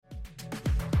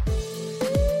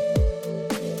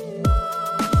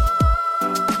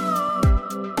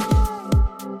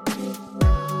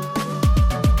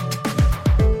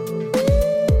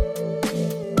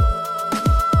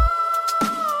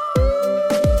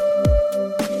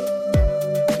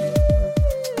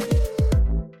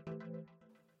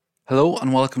Hello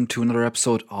and welcome to another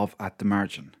episode of At the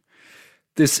Margin.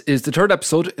 This is the third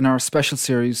episode in our special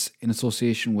series in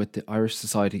association with the Irish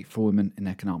Society for Women in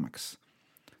Economics.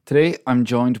 Today I'm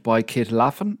joined by Kate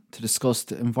Laffan to discuss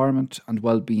the environment and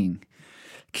well-being.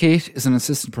 Kate is an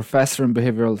assistant professor in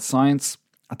behavioural science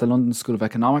at the London School of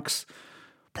Economics.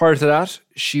 Prior to that,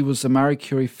 she was a Marie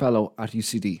Curie Fellow at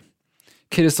UCD.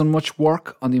 Kate has done much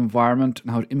work on the environment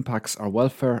and how it impacts our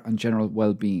welfare and general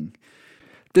well-being.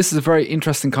 This is a very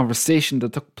interesting conversation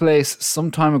that took place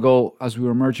some time ago as we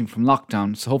were emerging from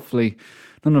lockdown, so hopefully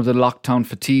none of the lockdown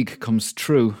fatigue comes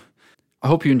true. I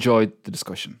hope you enjoyed the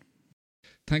discussion.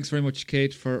 Thanks very much,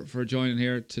 Kate, for joining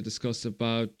here to discuss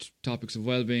about topics of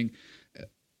well-being.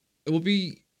 It would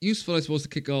be useful, I suppose, to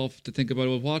kick off to think about,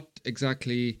 well, what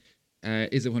exactly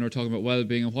is it when we're talking about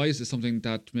well-being, and why is this something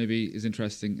that maybe is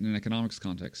interesting in an economics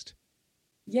context?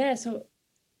 Yeah, so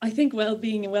I think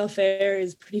well-being and welfare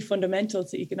is pretty fundamental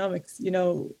to economics. You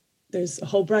know, there's a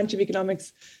whole branch of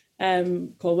economics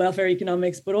called welfare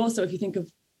economics, but also if you think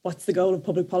of what's the goal of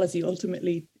public policy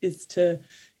ultimately is to,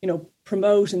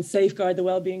 promote and safeguard the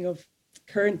well-being of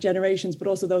current generations, but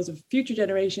also those of future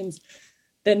generations,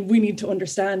 then we need to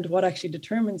understand what actually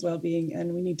determines well-being,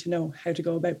 and we need to know how to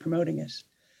go about promoting it.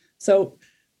 So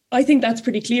I think that's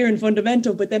pretty clear and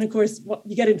fundamental, but then of course,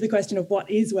 you get into the question of what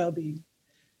is well-being?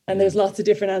 And there's lots of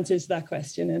different answers to that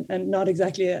question, and not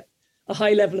exactly a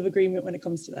high level of agreement when it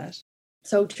comes to that.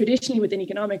 So traditionally within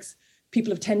economics,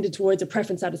 people have tended towards a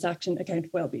preference satisfaction account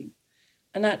of well-being.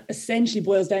 And that essentially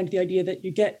boils down to the idea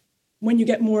that when you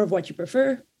get more of what you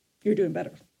prefer, you're doing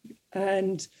better.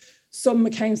 And some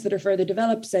accounts that are further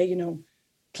developed say,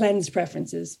 cleansed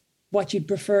preferences, what you'd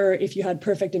prefer if you had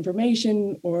perfect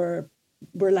information or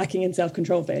were lacking in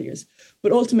self-control failures.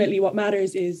 But ultimately what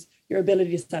matters is your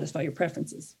ability to satisfy your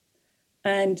preferences.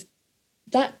 And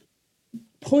that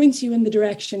points you in the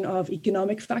direction of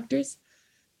economic factors,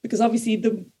 because obviously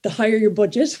the higher your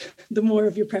budget, the more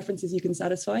of your preferences you can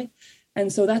satisfy.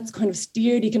 And so that's kind of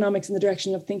steered economics in the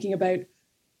direction of thinking about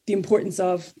the importance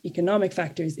of economic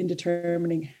factors in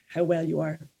determining how well you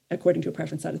are according to a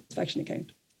preference satisfaction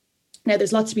account. Now,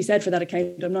 there's lots to be said for that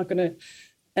account. I'm not going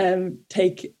to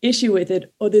take issue with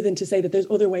it other than to say that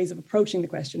there's other ways of approaching the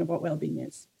question of what well-being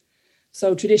is.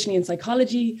 So traditionally in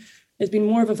psychology, there's been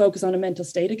more of a focus on a mental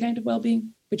state account of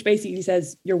well-being, which basically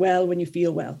says you're well when you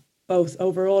feel well, both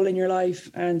overall in your life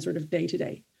and sort of day to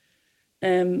day.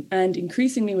 And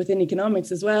increasingly within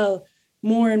economics as well,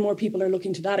 more and more people are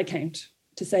looking to that account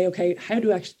to say, okay, how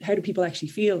do people actually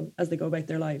feel as they go about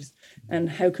their lives? And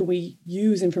how can we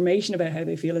use information about how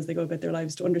they feel as they go about their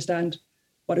lives to understand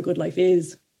what a good life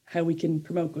is, how we can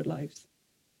promote good lives?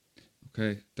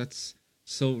 Okay, that's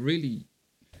so really,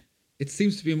 it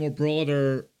seems to be a more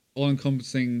broader,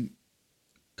 all-encompassing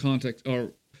context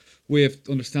or way of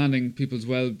understanding people's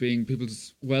well-being,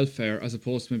 people's welfare, as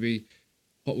opposed to maybe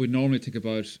what we normally think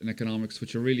about in economics,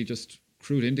 which are really just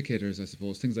crude indicators, I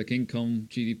suppose, things like income,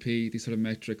 GDP, these sort of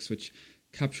metrics, which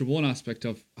capture one aspect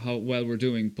of how well we're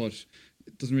doing, but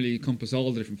it doesn't really encompass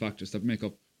all the different factors that make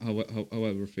up how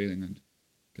well we're feeling and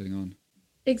getting on.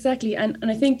 Exactly. And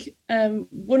I think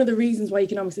one of the reasons why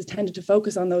economics has tended to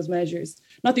focus on those measures,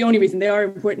 not the only reason, they are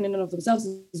important in and of themselves,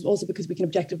 is also because we can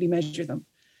objectively measure them.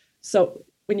 So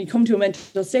when you come to a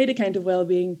mental state account of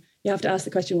well-being, you have to ask the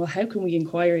question, well, how can we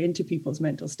inquire into people's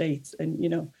mental states?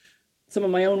 And, some of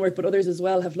my own work, but others as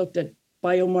well, have looked at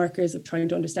biomarkers of trying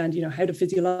to understand, how do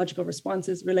physiological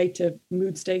responses relate to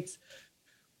mood states.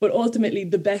 But ultimately,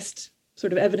 the best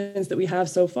sort of evidence that we have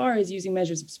so far is using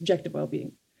measures of subjective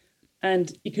well-being.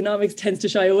 And economics tends to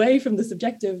shy away from the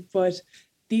subjective, but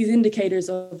these indicators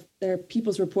of their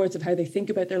people's reports of how they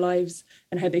think about their lives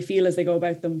and how they feel as they go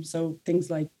about them. So things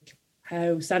like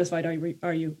how satisfied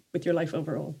are you with your life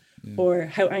overall, or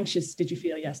how anxious did you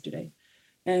feel yesterday?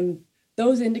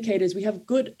 Those indicators, we have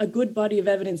a good body of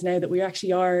evidence now that we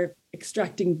actually are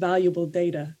extracting valuable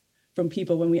data from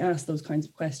people when we ask those kinds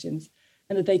of questions,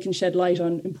 and that they can shed light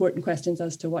on important questions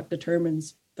as to what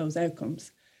determines those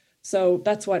outcomes. So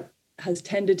that's what has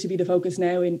tended to be the focus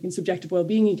now in subjective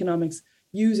well-being economics,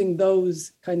 using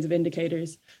those kinds of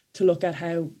indicators to look at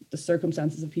how the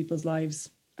circumstances of people's lives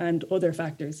and other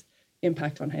factors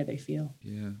impact on how they feel.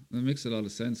 Yeah, that makes a lot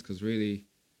of sense, because really,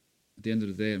 at the end of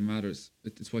the day, it matters.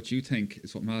 It's what you think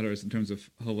is what matters in terms of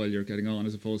how well you're getting on,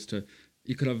 as opposed to,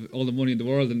 you could have all the money in the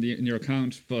world in your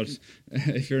account, but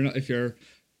if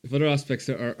other aspects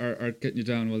are getting you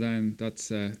down, well then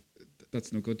that's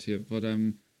no good to you. But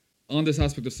on this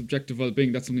aspect of subjective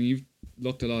well-being, that's something you've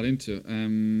looked a lot into.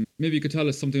 Maybe you could tell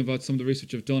us something about some of the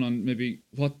research you've done on maybe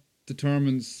what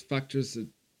determines factors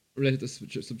related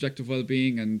to subjective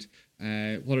well-being, and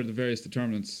what are the various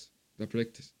determinants that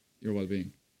predict your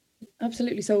well-being?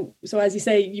 Absolutely. So as you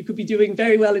say, you could be doing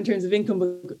very well in terms of income,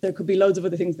 but there could be loads of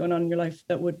other things going on in your life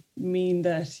that would mean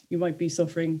that you might be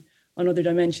suffering on other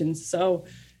dimensions. So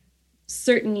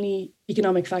certainly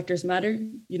economic factors matter.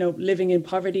 Living in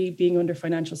poverty, being under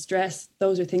financial stress,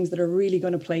 those are things that are really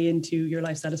going to play into your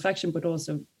life satisfaction, but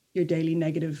also your daily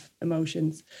negative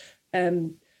emotions.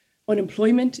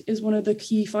 Unemployment is one of the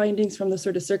key findings from the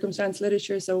sort of circumstance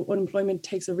literature. So unemployment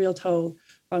takes a real toll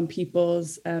on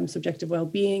people's subjective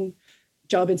well-being,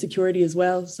 job insecurity as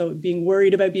well. So being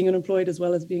worried about being unemployed as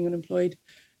well as being unemployed.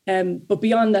 But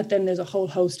beyond that, then there's a whole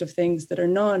host of things that are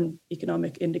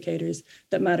non-economic indicators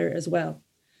that matter as well.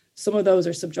 Some of those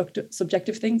are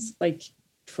subjective things like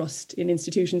trust in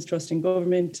institutions, trust in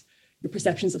government, your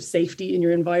perceptions of safety in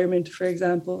your environment, for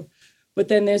example. But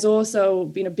then there's also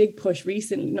been a big push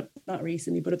recently, not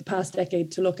recently, but at the past decade,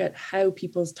 to look at how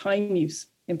people's time use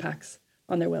impacts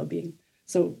on their well-being.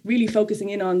 So really focusing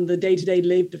in on the day-to-day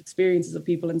lived experiences of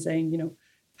people and saying,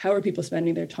 how are people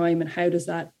spending their time and how does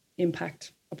that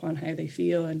impact upon how they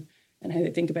feel and how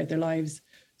they think about their lives.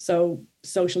 So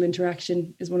social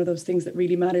interaction is one of those things that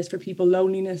really matters for people.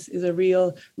 Loneliness is a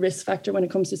real risk factor when it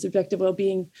comes to subjective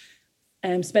well-being.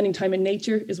 Spending time in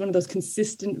nature is one of those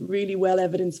consistent, really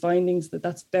well-evidenced findings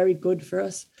that's very good for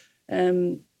us.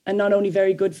 And not only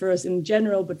very good for us in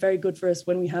general, but very good for us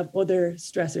when we have other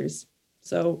stressors.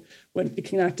 So when it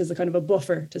can act as a kind of a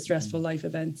buffer to stressful life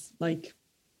events like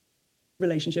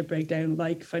relationship breakdown,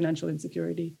 like financial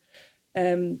insecurity.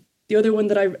 The other one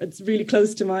it's really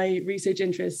close to my research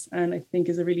interests and I think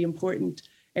is a really important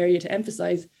area to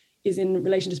emphasize is in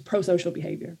relation to pro-social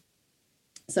behavior.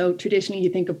 So traditionally, you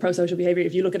think of pro-social behavior,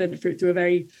 if you look at it through a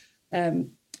very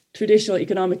traditional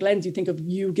economic lens, you think of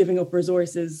you giving up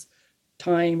resources,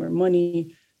 time or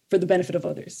money for the benefit of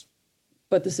others.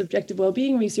 But the subjective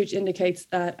well-being research indicates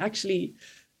that actually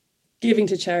giving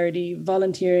to charity,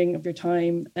 volunteering of your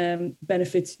time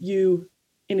benefits you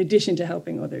in addition to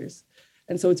helping others.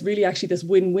 And so it's really actually this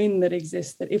win-win that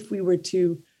exists, that if we were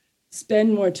to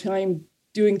spend more time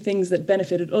doing things that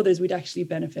benefited others, we'd actually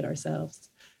benefit ourselves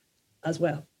as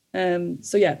well.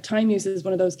 Time use is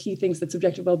one of those key things that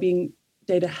subjective well-being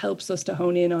data helps us to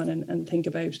hone in on and think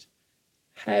about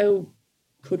how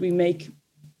could we make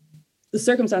the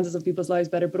circumstances of people's lives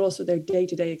better, but also their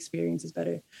day-to-day experiences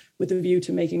better with a view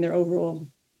to making their overall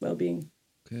well-being,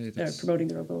 promoting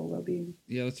their overall well-being.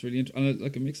 Yeah, that's really interesting. And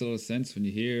it makes a lot of sense when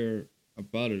you hear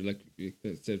about it, like you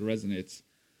said, it resonates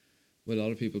with a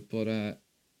lot of people. But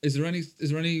is there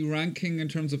any ranking in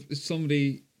terms of if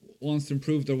somebody wants to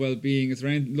improve their well-being? Is there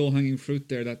any low-hanging fruit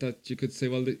there that you could say,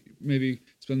 well, maybe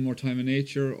spend more time in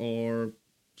nature or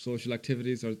social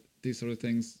activities or these sort of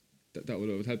things that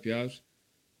would help you out?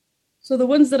 So the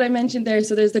ones that I mentioned there,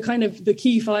 so there's the kind of the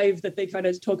key five that they kind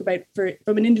of talk about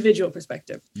from an individual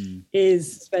perspective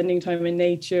is spending time in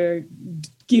nature,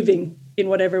 giving in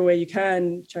whatever way you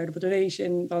can, charitable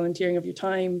donation, volunteering of your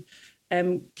time,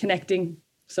 connecting.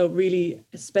 So really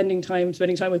spending time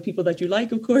with people that you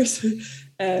like, of course,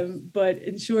 but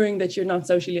ensuring that you're not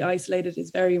socially isolated is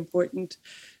very important.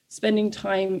 Spending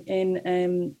time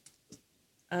in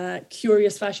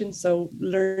curious fashion, so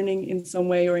learning in some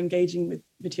way or engaging with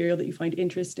material that you find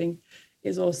interesting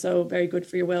is also very good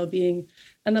for your well-being.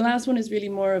 And the last one is really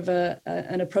more of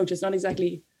an approach. It's not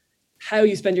exactly how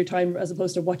you spend your time as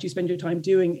opposed to what you spend your time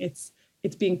doing. It's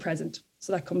being present.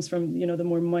 So that comes from, the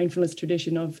more mindfulness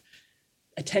tradition of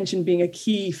attention being a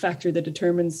key factor that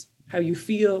determines how you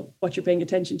feel, what you're paying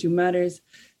attention to matters.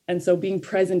 And so being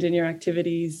present in your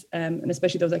activities, and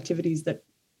especially those activities that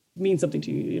mean something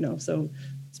to you, so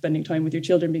spending time with your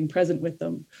children, being present with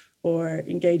them, or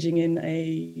engaging in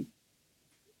a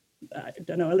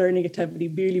learning activity,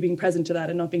 really being present to that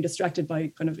and not being distracted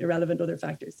by kind of irrelevant other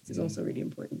factors is also really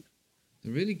important.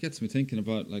 It really gets me thinking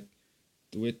about like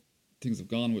the way things have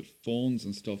gone with phones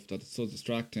and stuff, that it's so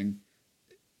distracting.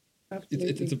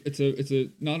 Absolutely. It's a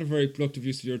not a very productive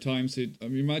use of your time. So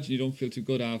imagine you don't feel too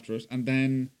good after it, and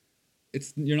then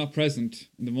you're not present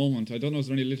in the moment. I don't know, is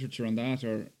there any literature on that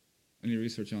or any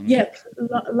research on it? Yeah,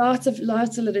 lots of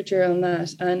literature on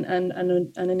that, and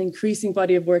an increasing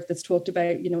body of work that's talked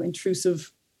about,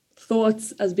 intrusive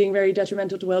thoughts as being very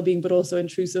detrimental to well-being, but also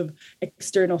intrusive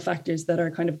external factors that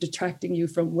are kind of detracting you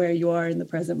from where you are in the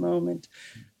present moment.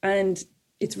 And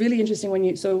it's really interesting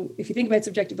if you think about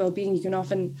subjective well-being, you can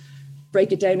often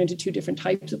break it down into two different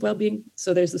types of well-being.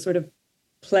 So there's the sort of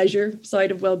pleasure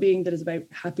side of well-being that is about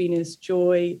happiness,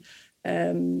 joy,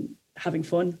 having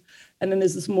fun. And then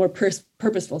there's this more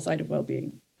purposeful side of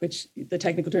well-being, which the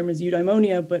technical term is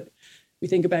eudaimonia, but we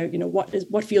think about,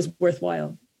 what feels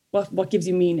worthwhile, what gives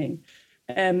you meaning.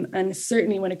 And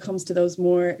certainly when it comes to those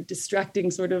more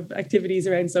distracting sort of activities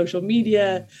around social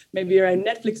media, maybe around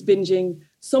Netflix binging,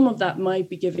 some of that might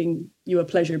be giving you a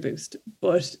pleasure boost.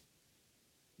 But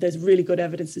there's really good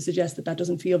evidence to suggest that that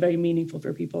doesn't feel very meaningful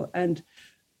for people. And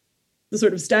the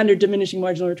sort of standard diminishing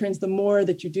marginal returns, the more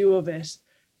that you do of it,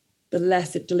 the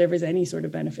less it delivers any sort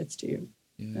of benefits to you.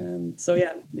 So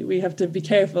we have to be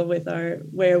careful with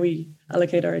where we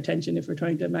allocate our attention if we're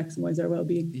trying to maximize our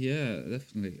well-being. Yeah,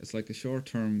 definitely. It's like a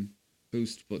short-term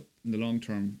boost, but in the long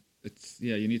term,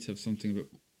 you need to have something, but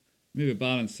maybe a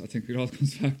balance. I think it all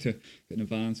comes back to getting a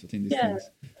balance between these things.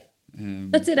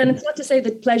 That's it. And it's not to say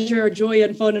that pleasure or joy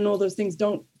and fun and all those things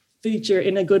don't feature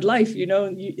in a good life.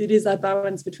 It is that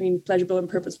balance between pleasurable and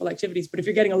purposeful activities. But if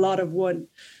you're getting a lot of one,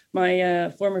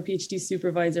 my former PhD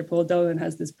supervisor, Paul Dolan,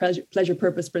 has this pleasure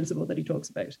purpose principle that he talks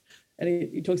about.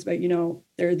 And he talks about,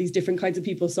 there are these different kinds of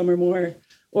people. Some are more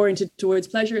oriented towards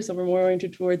pleasure, some are more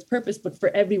oriented towards purpose. But for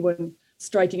everyone,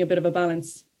 striking a bit of a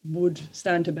balance would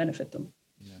stand to benefit them.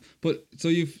 Yeah. But so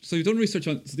you've done research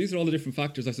on, so these are all the different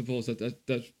factors, I suppose,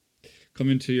 that come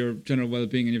into your general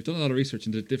well-being, and you've done a lot of research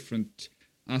into different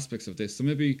aspects of this. So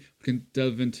maybe we can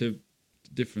delve into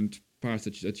different parts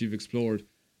that you've explored.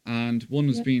 And one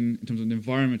has been in terms of the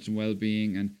environment and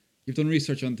well-being, and you've done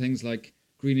research on things like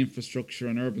green infrastructure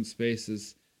and urban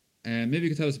spaces. And maybe you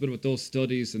could tell us a bit about those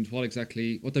studies and what type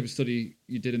of study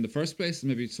you did in the first place, and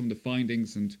maybe some of the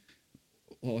findings and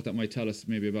what that might tell us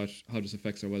maybe about how this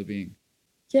affects our well-being.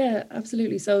 Yeah,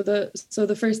 absolutely. So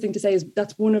the first thing to say is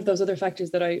that's one of those other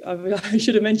factors that I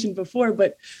should have mentioned before,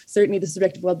 but certainly the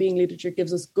subjective well-being literature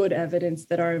gives us good evidence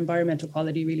that our environmental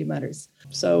quality really matters.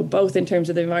 So both in terms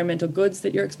of the environmental goods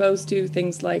that you're exposed to,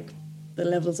 things like the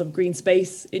levels of green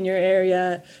space in your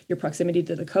area, your proximity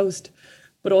to the coast,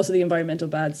 but also the environmental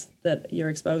bads that you're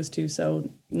exposed to. So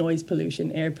noise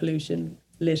pollution, air pollution,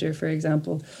 litter, for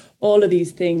example, all of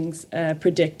these things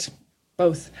predict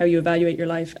both how you evaluate your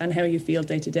life and how you feel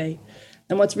day to day.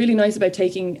 And what's really nice about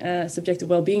taking a subjective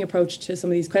well-being approach to some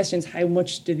of these questions, how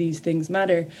much do these things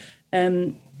matter,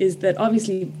 is that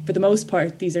obviously, for the most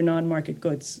part, these are non-market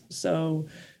goods. So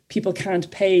people can't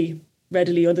pay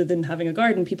readily, other than having a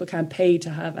garden, people can't pay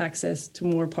to have access to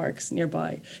more parks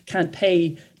nearby, can't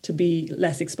pay to be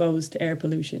less exposed to air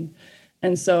pollution.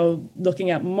 And so looking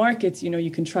at markets,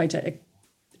 you can try to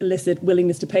elicit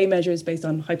willingness to pay measures based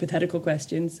on hypothetical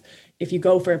questions if you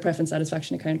go for a preference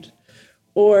satisfaction account.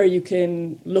 Or you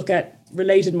can look at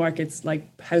related markets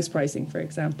like house pricing, for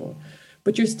example.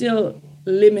 But you're still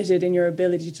limited in your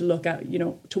ability to look at,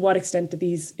 to what extent do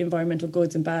these environmental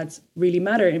goods and bads really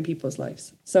matter in people's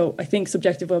lives. So I think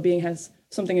subjective well-being has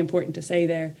something important to say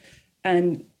there.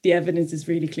 And the evidence is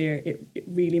really clear. It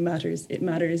really matters. It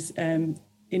matters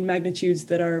in magnitudes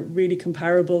that are really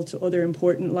comparable to other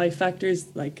important life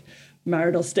factors like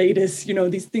marital status.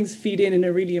 These things feed in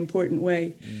a really important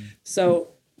way. So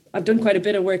I've done quite a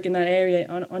bit of work in that area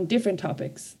on different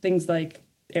topics, things like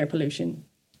air pollution.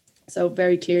 So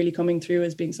very clearly coming through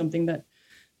as being something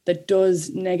that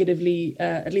does negatively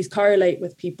at least correlate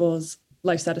with people's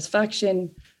life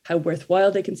satisfaction, how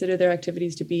worthwhile they consider their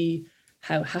activities to be,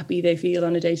 how happy they feel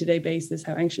on a day-to-day basis,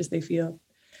 how anxious they feel.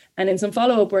 And in some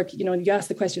follow-up work, you ask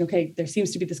the question, okay, there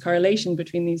seems to be this correlation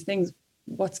between these things.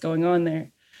 What's going on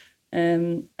there?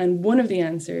 And one of the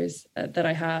answers that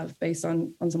I have based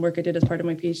on some work I did as part of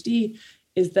my PhD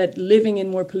is that living in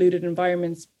more polluted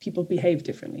environments, people behave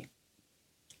differently.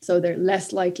 So they're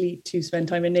less likely to spend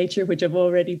time in nature, which I've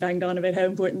already banged on about how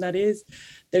important that is.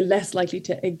 They're less likely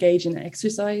to engage in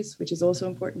exercise, which is also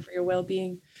important for your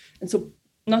well-being. And so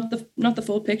not the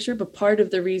full picture, but part of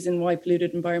the reason why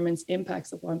polluted environments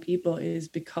impacts upon people is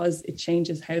because it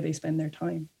changes how they spend their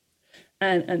time.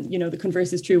 And the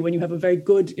converse is true. When you have a very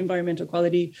good environmental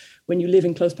quality, when you live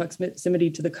in close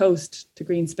proximity to the coast, to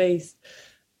green space,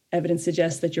 evidence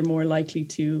suggests that you're more likely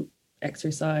to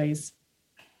exercise,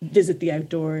 visit the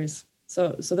outdoors.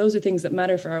 So those are things that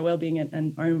matter for our well-being,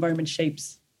 and our environment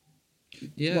shapes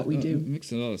what we do. It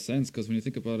makes a lot of sense, because when you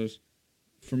think about it,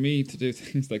 for me to do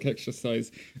things like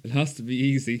exercise, it has to be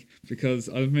easy, because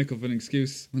I'll make up an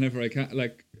excuse whenever I can,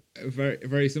 like a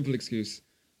very simple excuse.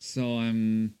 So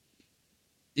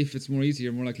if it's more easy,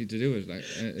 you're more likely to do it. Like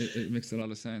it makes a lot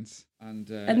of sense. And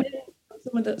then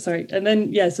some of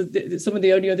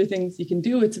the only other things you can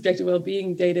do with subjective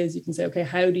well-being data is you can say, okay,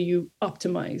 how do you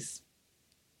optimize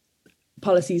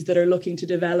policies that are looking to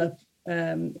develop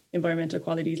environmental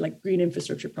qualities, like green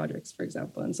infrastructure projects, for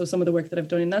example. And so some of the work that I've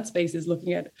done in that space is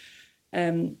looking at,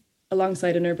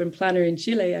 alongside an urban planner in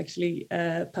Chile, actually,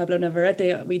 Pablo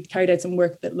Navarrete, we carried out some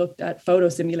work that looked at photo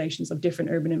simulations of different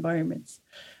urban environments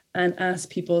and asked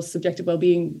people's subjective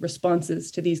well-being responses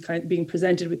to these being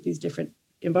presented with these different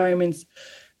environments,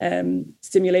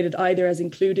 stimulated either as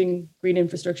including green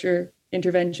infrastructure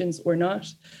interventions or not,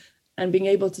 and being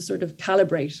able to sort of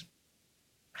calibrate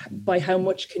by how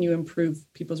much can you improve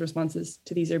people's responses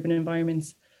to these urban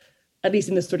environments, at least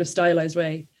in this sort of stylized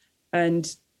way,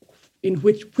 and in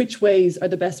which ways are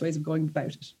the best ways of going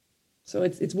about it. So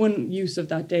it's one use of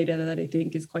that data that I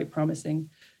think is quite promising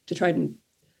to try and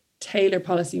tailor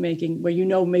policy making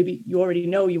where maybe you already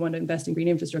know you want to invest in green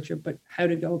infrastructure, but how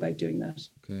to go about doing that.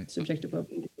 Okay. Subjective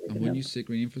well-being. And when you say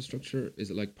green infrastructure, is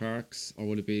it like parks, or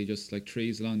would it be just like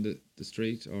trees along the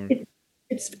street, or?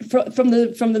 It's from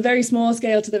the very small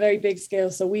scale to the very big scale.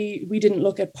 So we didn't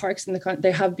look at parks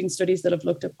there have been studies that have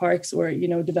looked at parks or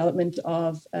development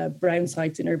of brown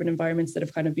sites in urban environments that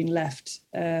have kind of been left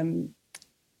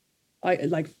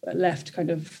left kind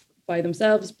of by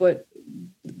themselves. But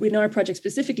in our project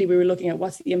specifically, we were looking at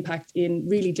what's the impact in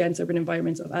really dense urban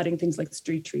environments of adding things like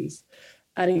street trees,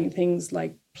 adding things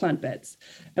like plant beds.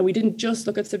 And we didn't just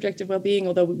look at subjective well-being,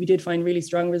 although we did find really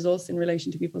strong results in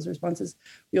relation to people's responses.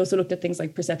 We also looked at things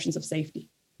like perceptions of safety.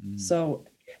 So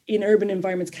in urban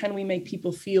environments, can we make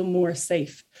people feel more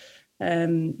safe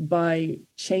by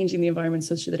changing the environment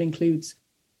such that it includes,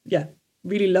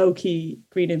 really low-key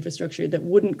green infrastructure that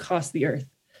wouldn't cost the earth,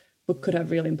 but could have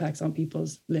real impacts on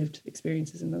people's lived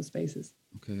experiences in those spaces.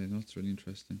 Okay, that's really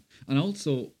interesting. And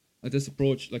also, at this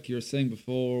approach, like you were saying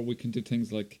before, we can do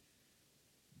things like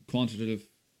quantitative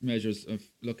measures of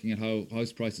looking at how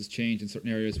house prices change in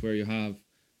certain areas where you have,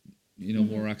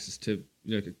 more access to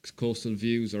coastal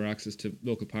views or access to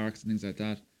local parks and things like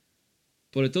that.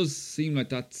 But it does seem like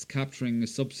that's capturing a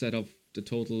subset of the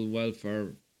total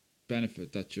welfare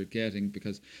benefit that you're getting,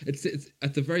 because it's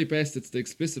at the very best, it's the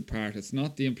explicit part. It's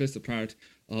not the implicit part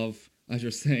of, as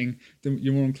you're saying,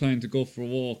 you're more inclined to go for a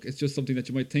walk. It's just something that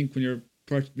you might think when you're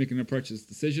making a purchase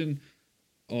decision,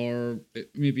 or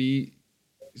maybe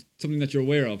something that you're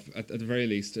aware of at the very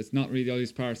least. It's not really all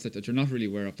these parts that you're not really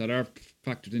aware of that are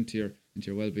factored into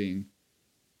your well-being.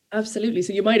 Absolutely.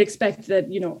 So you might expect that,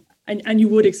 and you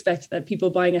would expect that people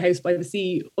buying a house by the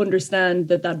sea understand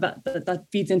that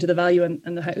feeds into the value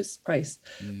and the house price.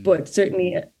 But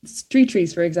certainly street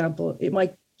trees, for example, it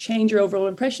might change your overall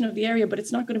impression of the area, but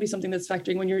it's not going to be something that's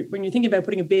factoring when you're thinking about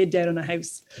putting a bid down on a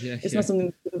house. It's not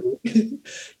something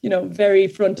very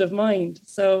front of mind.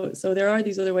 So there are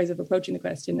these other ways of approaching the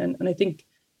question, and I think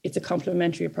it's a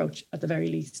complementary approach at the very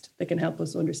least that can help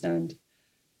us understand.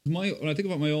 When I think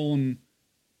about my own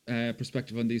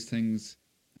perspective on these things,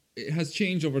 it has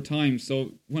changed over time.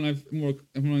 So when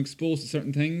I'm exposed to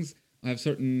certain things, I have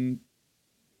certain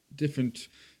different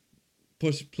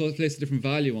place a different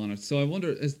value on it. So I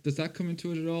wonder, does that come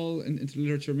into it at all into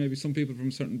literature? Maybe some people from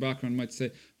a certain background might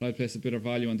say, well, I place a bit of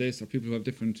value on this, or people who have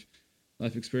different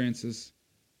life experiences.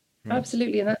 Perhaps.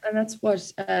 Absolutely, and that's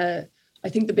what I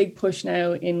think the big push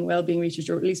now in wellbeing research,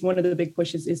 or at least one of the big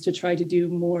pushes, is to try to do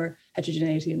more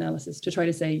heterogeneity analysis, to try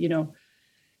to say,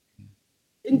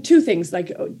 in two things,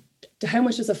 like how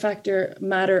much does a factor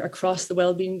matter across the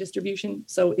wellbeing distribution?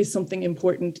 So is something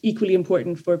equally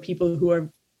important for people who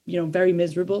are very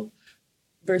miserable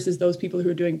versus those people who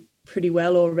are doing pretty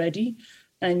well already?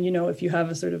 And, if you have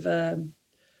a sort of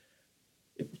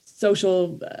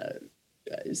social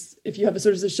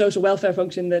welfare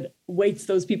function that weights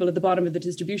those people at the bottom of the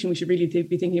distribution, we should really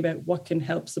be thinking about what can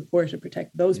help support and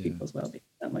protect those people's well-being.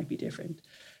 That might be different.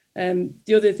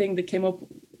 The other thing that came up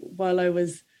while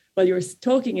you were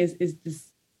talking is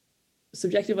this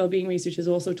subjective well-being research has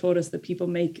also taught us that people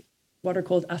make what are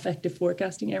called affective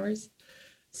forecasting errors.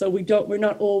 So we're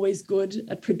not always good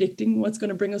at predicting what's going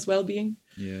to bring us well-being.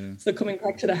 Yeah. So coming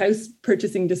back to the house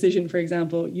purchasing decision, for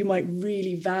example, you might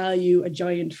really value a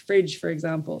giant fridge, for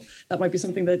example. That might be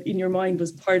something that in your mind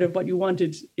was part of what you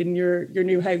wanted in your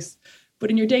new house.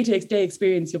 But in your day-to-day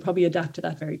experience, you'll probably adapt to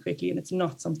that very quickly. And it's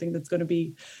not something that's going to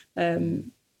be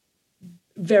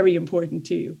very important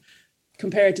to you,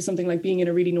 compared to something like being in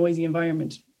a really noisy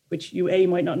environment, which you A,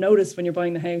 might not notice when you're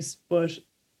buying the house, but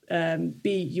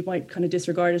B, you might kind of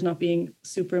disregard as not being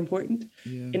super important.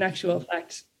 In actual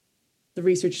fact, the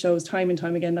research shows time and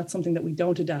time again that's something that we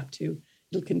don't adapt to.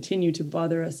 It'll continue to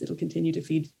bother us. It'll continue to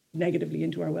feed negatively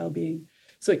into our well-being.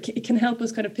 So it can help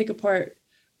us kind of pick apart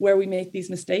where we make these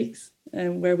mistakes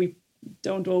and where we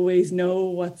don't always know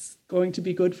what's going to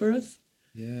be good for us.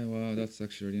 Yeah, wow, that's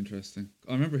actually really interesting.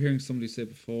 I remember hearing somebody say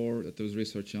before that there was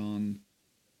research on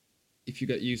if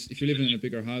you're living in a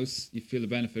bigger house, you feel the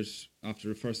benefit after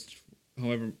the first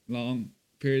however long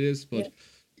period is, but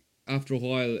after a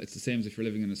while it's the same as if you're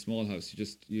living in a small house.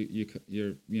 You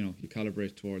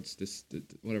calibrate towards this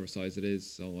whatever size it is.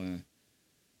 So I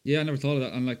never thought of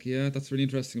that. And that's really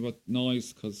interesting about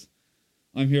noise, because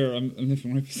I'm here. I'm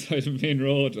living right beside a main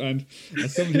road, and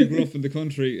as someone who grew up in the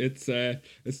country, it's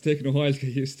taken a while to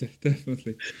get used to.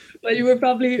 Definitely. Well, you were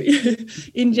probably,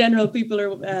 in general, people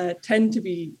are tend to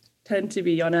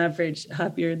be on average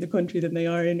happier in the country than they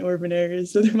are in urban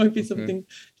areas. So there might be something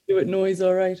to do with noise,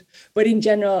 all right. But in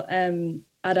general,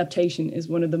 adaptation is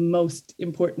one of the most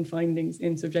important findings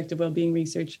in subjective wellbeing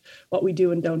research, what we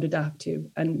do and don't adapt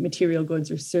to. And material goods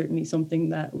are certainly something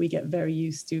that we get very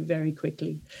used to very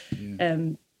quickly. Yeah.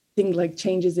 Things like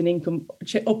changes in income,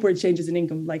 upward changes in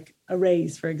income, like a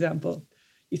raise, for example.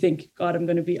 You think, God, I'm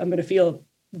going to feel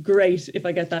great if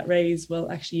I get that raise.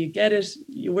 Well, actually you get it,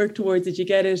 you work towards it, you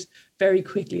get it. Very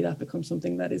quickly that becomes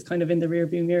something that is kind of in the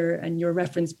rearview mirror, and your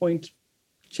reference point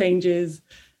changes,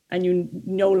 and you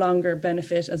no longer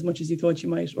benefit as much as you thought you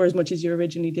might, or as much as you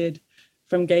originally did,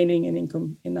 from gaining an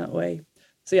income in that way.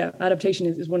 So yeah, adaptation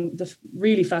is one of the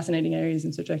really fascinating areas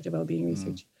in subjective wellbeing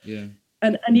research. Yeah.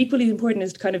 And equally important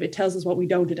is kind of, it tells us what we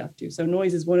don't adapt to. So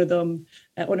noise is one of them.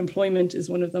 Unemployment is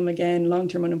one of them. Again,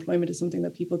 long-term unemployment is something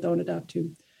that people don't adapt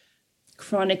to.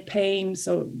 Chronic pain,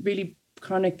 so really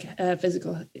chronic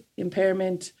physical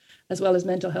impairment, as well as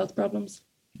mental health problems.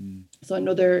 So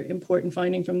another important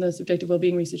finding from the subjective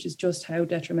wellbeing research is just how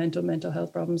detrimental mental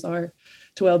health problems are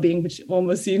to wellbeing, which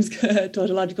almost seems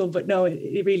tautological, but no,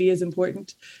 it really is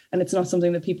important. And it's not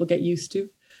something that people get used to.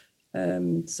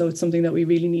 So it's something that we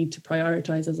really need to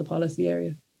prioritize as a policy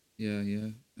area. Yeah.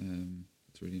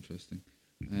 It's really interesting.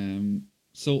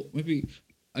 So maybe,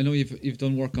 I know you've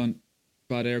done work on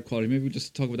bad air quality. Maybe we'll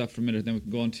just talk about that for a minute, then we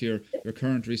can go on to your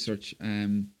current research.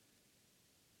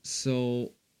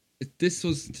 So this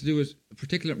was to do with a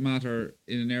particular matter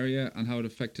in an area and how it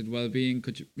affected well-being.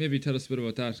 Could you maybe tell us a bit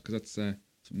about that? Because that's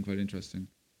something quite interesting.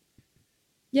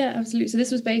 Yeah, absolutely. So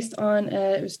this was based on,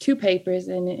 it was 2 papers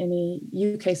in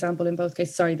a UK sample in both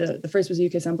cases. Sorry, the first was a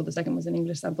UK sample, the second was an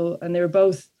English sample, and they were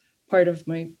both part of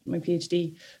my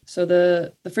PhD. So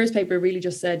the first paper really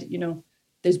just said,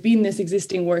 there's been this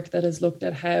existing work that has looked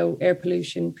at how air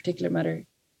pollution, particulate matter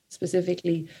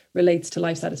specifically, relates to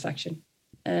life satisfaction.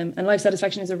 And life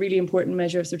satisfaction is a really important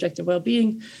measure of subjective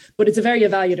well-being, but it's a very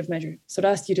evaluative measure. So it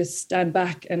asks you to stand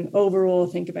back and overall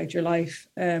think about your life.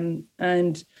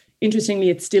 And interestingly,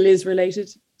 it still is related.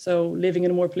 So living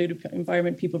in a more polluted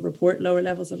environment, people report lower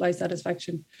levels of life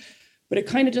satisfaction. But it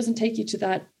kind of doesn't take you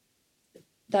to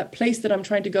that place that I'm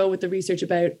trying to go with the research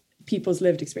about people's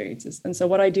lived experiences. And so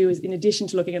what I do is, in addition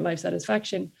to looking at life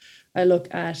satisfaction, I look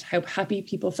at how happy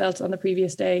people felt on the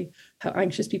previous day, how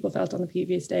anxious people felt on the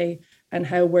previous day, and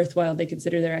how worthwhile they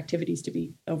consider their activities to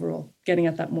be overall, getting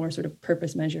at that more sort of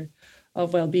purpose measure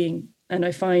of well-being. And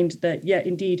I find that, yeah,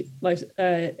 indeed,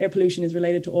 air pollution is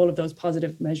related to all of those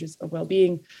positive measures of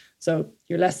well-being. So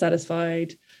you're less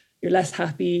satisfied, you're less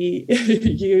happy,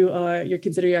 you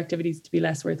consider your activities to be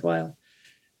less worthwhile.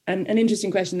 And an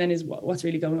interesting question then is what's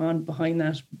really going on behind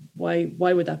that? Why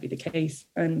would that be the case?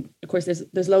 And of course,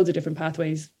 there's loads of different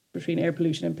pathways between air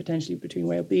pollution and potentially between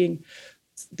well-being.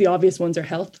 The obvious ones are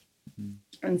health.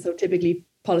 Mm-hmm. And so typically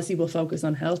policy will focus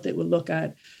on health. It will look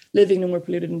at living in a more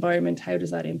polluted environment. How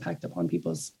does that impact upon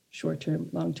people's short-term,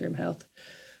 long-term health?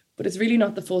 But it's really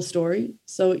not the full story.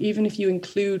 So even if you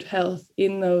include health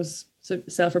in those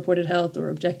self-reported health or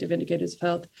objective indicators of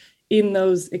health, in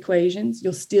those equations,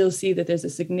 you'll still see that there's a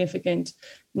significant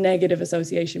negative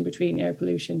association between air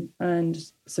pollution and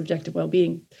subjective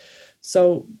well-being.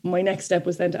 So my next step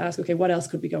was then to ask, okay, what else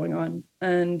could be going on?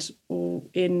 And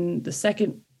in the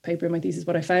second paper in my thesis,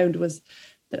 what I found was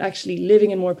that actually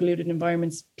living in more polluted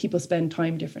environments, people spend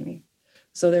time differently.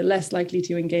 So they're less likely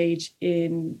to engage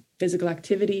in physical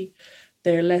activity.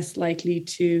 They're less likely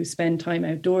to spend time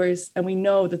outdoors. And we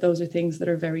know that those are things that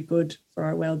are very good for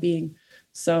our well-being.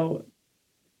 So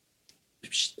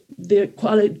the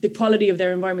quality of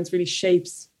their environments really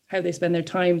shapes how they spend their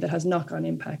time, that has knock-on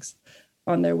impacts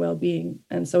on their well-being.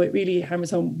 And so it really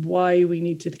hammers home why we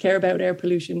need to care about air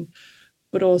pollution,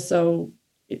 but also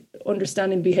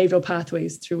understanding behavioral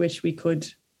pathways through which we could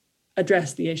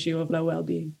address the issue of low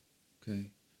well-being. Okay.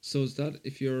 So is that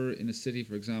if you're in a city,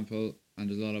 for example, and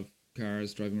there's a lot of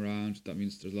cars driving around, that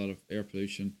means there's a lot of air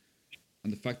pollution.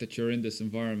 And the fact that you're in this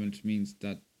environment means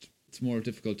that it's more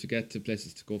difficult to get to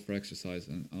places to go for exercise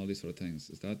and all these sort of things.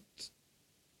 Is that?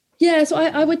 Yeah, so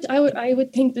I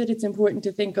would think that it's important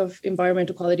to think of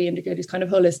environmental quality indicators kind of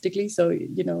holistically. So,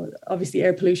 obviously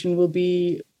air pollution will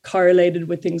be correlated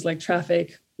with things like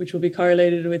traffic, which will be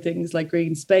correlated with things like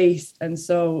green space. And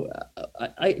so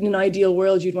in an ideal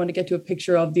world, you'd want to get to a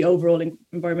picture of the overall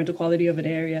environmental quality of an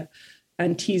area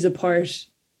and tease apart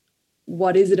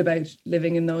what is it about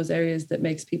living in those areas that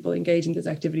makes people engage in these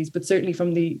activities. But certainly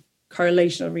from the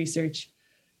correlational research,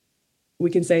 we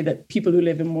can say that people who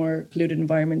live in more polluted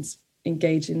environments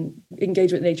engage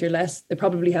with nature less. They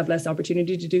probably have less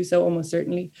opportunity to do so, almost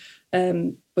certainly.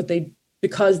 But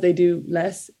because they do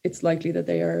less, it's likely that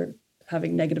they are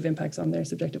having negative impacts on their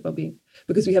subjective well-being,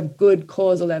 because we have good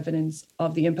causal evidence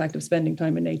of the impact of spending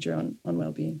time in nature on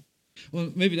well-being.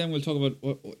 Well, maybe then we'll talk about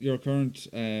what your current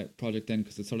project then,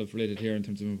 because it's sort of related here in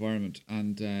terms of environment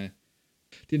and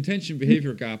the intention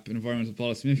behaviour gap in environmental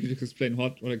policy. Maybe you could explain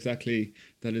what exactly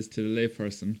that is to the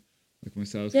layperson like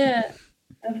myself. Yeah,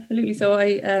 absolutely. So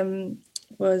I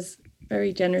was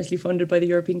very generously funded by the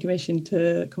European Commission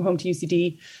to come home to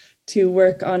UCD to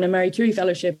work on a Marie Curie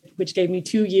fellowship, which gave me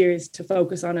 2 years to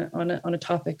focus on a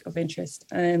topic of interest.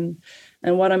 And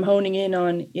what I'm honing in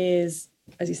on is,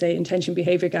 as you say, intention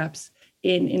behavior gaps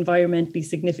in environmentally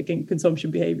significant consumption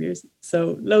behaviors.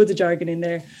 So loads of jargon in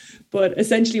there. But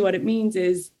essentially what it means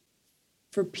is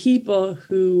for people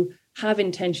who have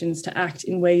intentions to act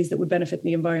in ways that would benefit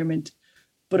the environment,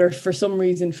 but are for some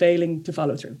reason failing to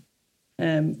follow through.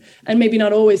 And maybe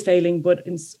not always failing, but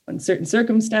in certain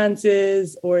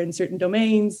circumstances or in certain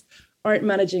domains, aren't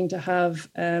managing to have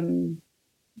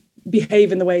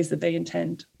behave in the ways that they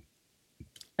intend.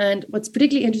 And what's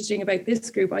particularly interesting about this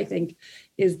group, I think,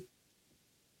 is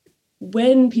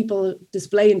when people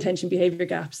display intention behavior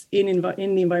gaps in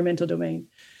the environmental domain,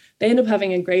 they end up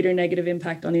having a greater negative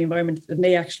impact on the environment than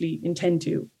they actually intend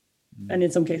to, and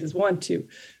in some cases want to.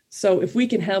 So if we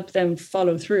can help them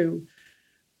follow through,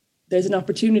 there's an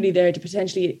opportunity there to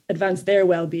potentially advance their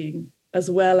well-being, as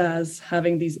well as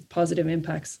having these positive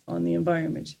impacts on the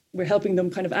environment. We're helping them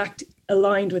kind of act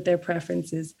aligned with their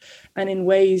preferences and in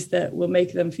ways that will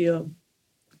make them feel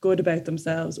good about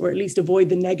themselves, or at least avoid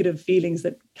the negative feelings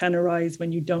that can arise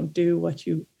when you don't do what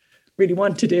you really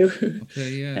want to do.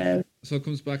 Okay, yeah. So it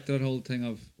comes back to that whole thing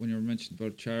of when you were mentioning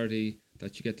about charity,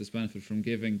 that you get this benefit from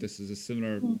giving. This is a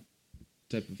similar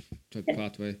type of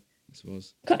pathway, I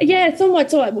suppose. Yeah,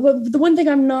 somewhat. So the one thing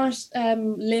I'm not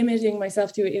limiting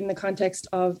myself to in the context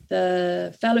of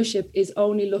the fellowship is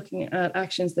only looking at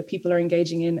actions that people are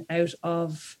engaging in out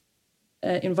of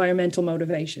environmental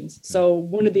motivations. So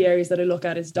one of the areas that I look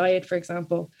at is diet, for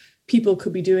example. People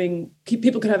could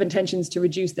have intentions to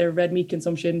reduce their red meat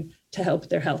consumption to help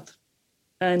their health.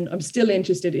 And I'm still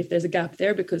interested if there's a gap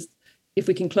there, because if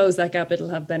we can close that gap, it'll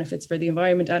have benefits for the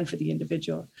environment and for the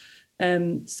individual.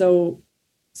 So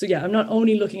yeah, I'm not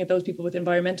only looking at those people with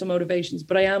environmental motivations,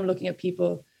 but I am looking at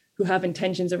people who have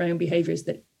intentions around behaviors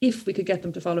that if we could get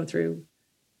them to follow through,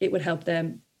 it would help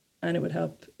them and it would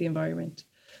help the environment.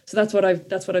 So that's what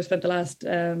I've spent the last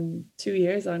 2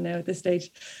 years on now at this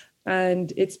stage.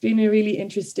 And it's been a really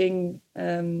interesting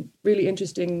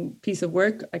piece of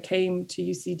work. I came to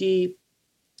UCD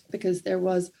because there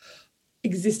was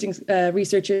existing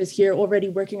researchers here already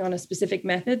working on a specific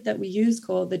method that we use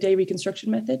called the day reconstruction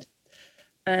method.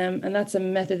 And that's a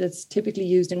method that's typically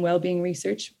used in wellbeing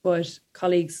research, but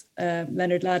colleagues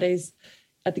Leonard Lades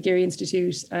at the Geary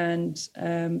Institute and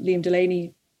Liam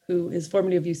Delaney, who is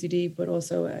formerly of UCD, but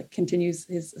also continues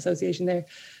his association there,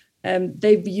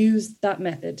 they've used that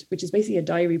method, which is basically a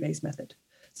diary-based method.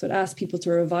 So it asks people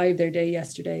to revive their day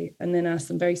yesterday and then ask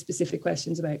them very specific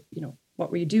questions about,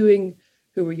 what were you doing?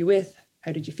 Who were you with?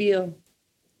 How did you feel?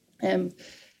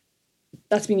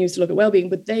 That's been used to look at well-being,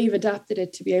 but they've adapted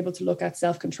it to be able to look at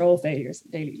self-control failures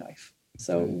in daily life.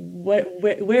 So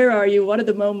where are you? What are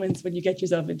the moments when you get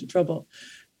yourself into trouble?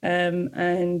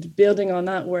 And building on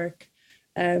that work,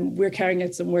 we're carrying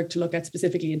out some work to look at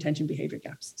specifically intention behavior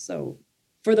gaps. So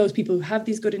for those people who have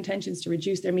these good intentions to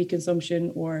reduce their meat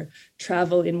consumption or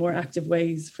travel in more active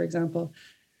ways, for example,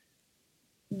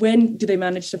 when do they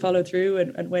manage to follow through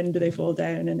and when do they fall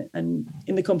down and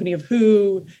in the company of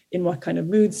who, in what kind of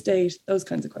mood state, those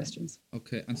kinds of questions.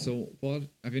 Okay, and so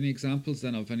have you any examples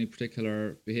then of any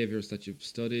particular behaviours that you've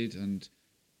studied and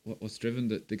what's driven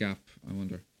the gap, I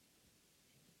wonder?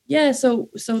 Yeah, so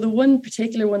the one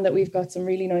particular one that we've got some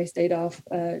really nice data off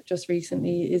just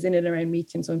recently is in and around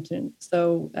meat consumption.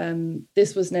 So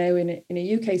this was now in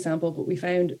a UK sample, but we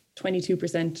found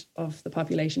 22% of the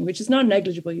population, which is not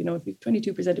negligible. If we have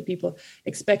 22% of people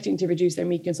expecting to reduce their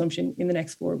meat consumption in the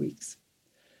next 4 weeks.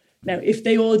 Now, if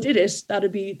they all did it,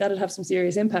 that'd have some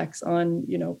serious impacts on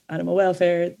animal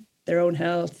welfare, their own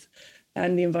health,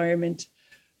 and the environment.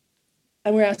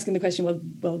 And we're asking the question,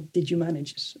 well, did you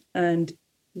manage it? And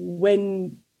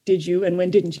when did you and when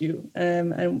didn't you?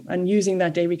 And using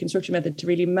that day reconstruction method to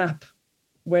really map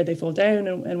where they fall down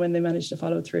and when they manage to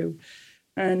follow through.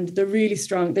 And the really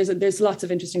strong, there's lots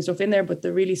of interesting stuff in there, but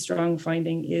the really strong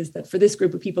finding is that for this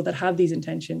group of people that have these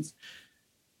intentions,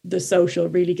 the social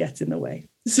really gets in the way.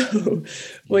 So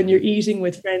when you're eating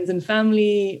with friends and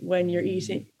family, when you're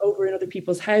eating over in other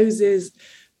people's houses,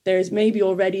 there's maybe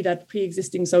already that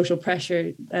pre-existing social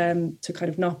pressure to kind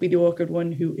of not be the awkward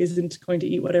one who isn't going to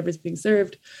eat whatever's being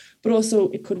served. But also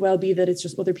it could well be that it's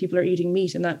just other people are eating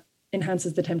meat, and that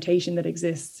enhances the temptation that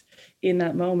exists in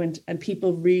that moment. And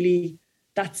people really,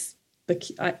 that's the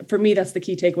key, for me, that's the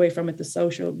key takeaway from it. The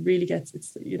social really gets,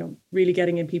 it's, really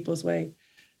getting in people's way.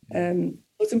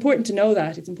 It's important to know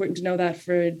that. It's important to know that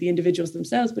for the individuals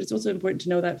themselves, but it's also important to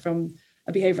know that from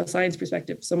a behavioral science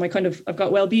perspective. So I've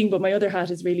got well-being, but my other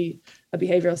hat is really a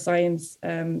behavioral science.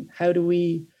 How do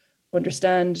we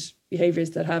understand behaviors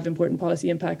that have important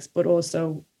policy impacts, but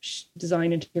also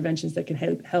design interventions that can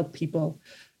help people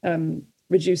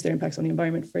reduce their impacts on the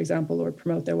environment, for example, or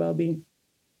promote their well-being.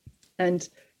 And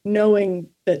knowing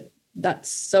that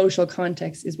social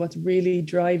context is what's really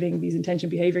driving these intention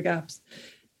behavior gaps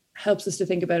helps us to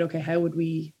think about, okay, how would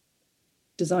we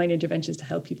design interventions to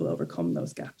help people overcome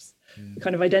those gaps?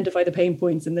 Kind of identify the pain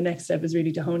points, and the next step is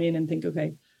really to hone in and think,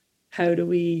 okay, how do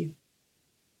we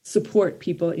support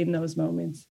people in those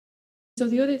moments? So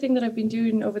the other thing that I've been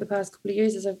doing over the past couple of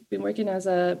years is I've been working as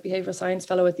a behavioral science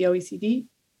fellow at the OECD.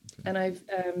 And I've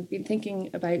been thinking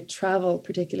about travel,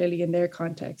 particularly in their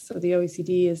context. So the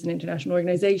OECD is an international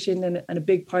organization, and a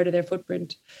big part of their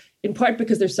footprint, in part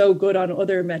because they're so good on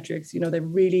other metrics. They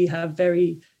really have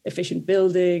very efficient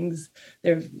buildings.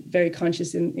 They're very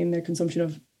conscious in their consumption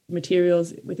of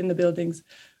materials within the buildings,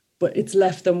 but it's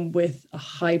left them with a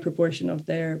high proportion of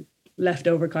their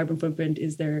leftover carbon footprint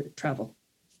is their travel.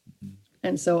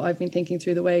 And so I've been thinking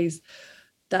through the ways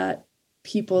that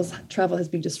people's travel has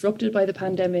been disrupted by the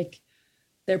pandemic,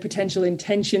 their potential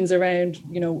intentions around,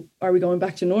 are we going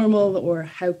back to normal, or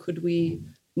how could we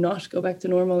not go back to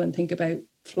normal and think about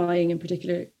flying in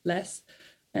particular less.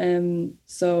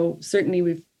 So certainly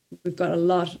we've got a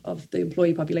lot of the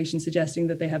employee population suggesting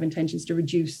that they have intentions to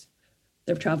reduce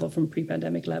their travel from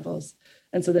pre-pandemic levels.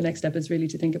 And so the next step is really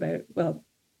to think about, well,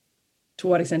 to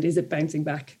what extent is it bouncing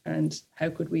back, and how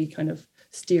could we kind of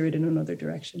steer it in another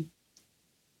direction?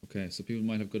 Okay, so people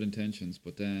might have good intentions,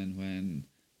 but then when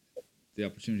the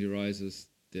opportunity arises,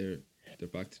 they're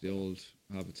back to the old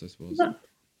habits, I suppose.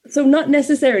 Not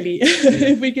necessarily.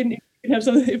 If we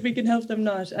can help them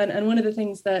not. And one of the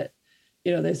things that,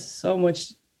 there's so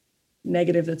much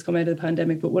negative that's come out of the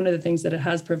pandemic, but one of the things that it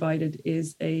has provided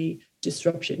is a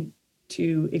disruption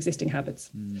to existing habits.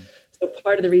 So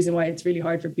part of the reason why it's really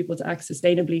hard for people to act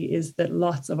sustainably is that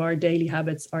lots of our daily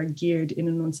habits are geared in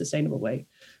an unsustainable way.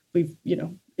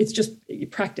 It's just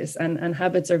practice, and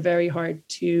habits are very hard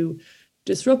to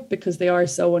disrupt because they are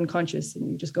so unconscious,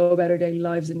 and you just go about our daily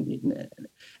lives, and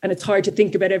it's hard to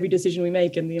think about every decision we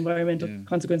make and the environmental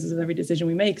consequences of every decision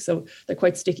we make. So they're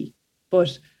quite sticky.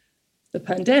 But the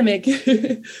pandemic,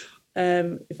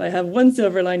 if I have one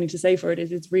silver lining to say for it,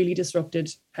 is it's really disrupted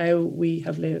how we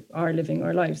are living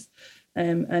our lives.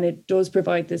 And it does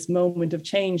provide this moment of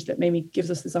change that maybe gives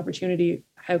us this opportunity.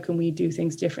 How can we do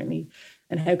things differently?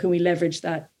 And how can we leverage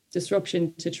that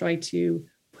disruption to try to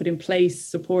put in place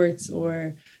supports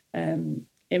or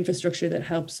infrastructure that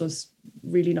helps us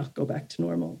really not go back to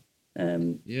normal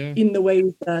in the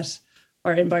ways that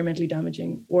are environmentally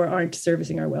damaging or aren't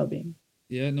servicing our well-being?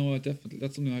 Yeah, no, definitely.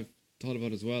 That's something I've thought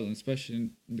about as well, and especially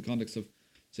in the context of,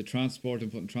 say, transport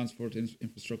and putting transport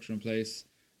infrastructure in place.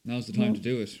 Now's the time to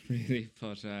do it, really.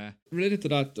 But related to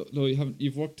that, though,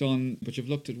 you've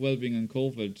looked at well-being and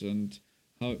COVID and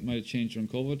how it might have changed during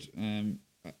COVID.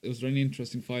 Was there any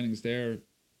interesting findings there?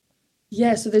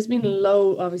 Yeah, so there's been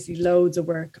loads of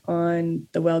work on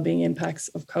the well-being impacts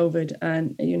of COVID,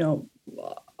 and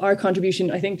our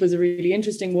contribution I think was a really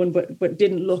interesting one, but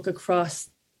didn't look across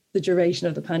the duration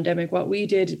of the pandemic. What we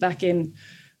did back in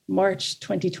March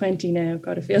 2020 now,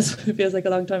 God, it feels like a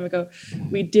long time ago.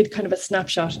 We did kind of a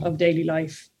snapshot of daily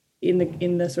life in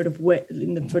the sort of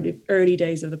early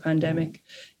days of the pandemic.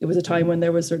 It was a time when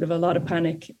there was sort of a lot of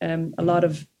panic, a lot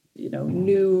of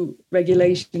new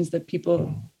regulations that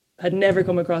people had never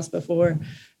come across before,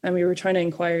 and we were trying to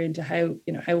inquire into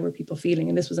how were people feeling.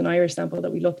 And this was an Irish sample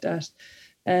that we looked at,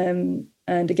 and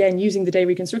again using the day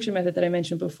reconstruction method that I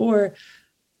mentioned before,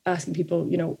 asking people,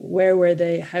 where were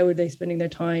they, how were they spending their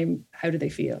time, how did they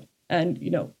feel? And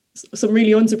some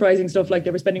really unsurprising stuff, like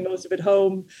they were spending most of it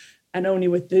home and only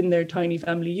within their tiny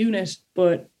family unit.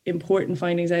 But important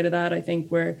findings out of that, I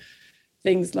think, were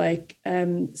things like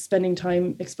spending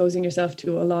time exposing yourself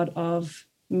to a lot of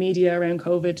media around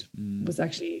COVID was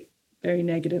actually very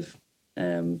negative.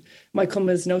 Might come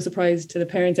as no surprise to the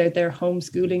parents out there.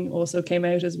 Homeschooling also came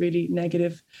out as really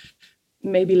negative.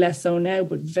 Maybe less so now,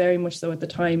 but very much so at the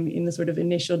time, in the sort of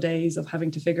initial days of having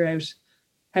to figure out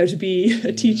how to be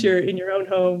a teacher in your own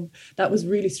home. That was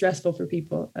really stressful for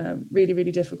people, really,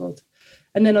 really difficult.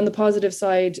 And then on the positive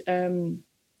side,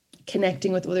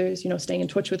 connecting with others, staying in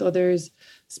touch with others,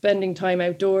 spending time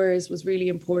outdoors was really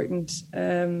important.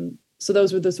 So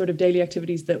those were the sort of daily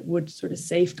activities that would sort of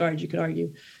safeguard, you could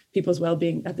argue, people's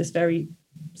well-being at this very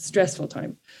stressful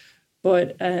time.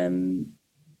 But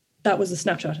that was a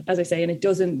snapshot, as I say, and it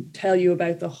doesn't tell you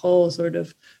about the whole sort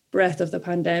of breadth of the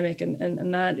pandemic.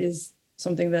 And that is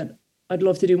something that I'd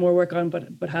love to do more work on,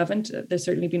 but haven't. There's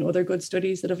certainly been other good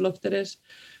studies that have looked at it.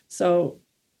 So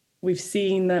we've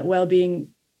seen that well-being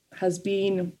has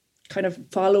been kind of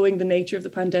following the nature of the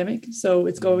pandemic. So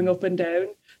it's going up and down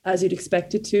as you'd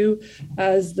expect it to,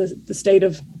 as the state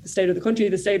of the country,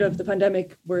 the state of the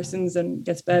pandemic worsens and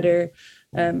gets better,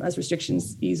 as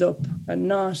restrictions ease up and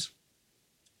not.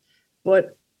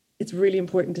 But it's really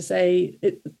important to say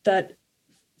that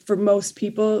for most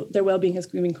people, their well-being has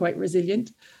been quite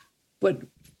resilient, but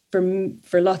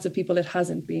for lots of people, it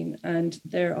hasn't been. And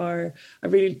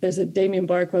there's a Damien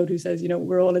Barr quote who says,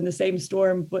 we're all in the same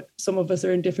storm, but some of us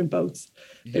are in different boats.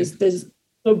 Yeah. There's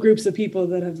subgroups of people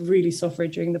that have really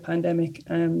suffered during the pandemic,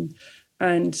 and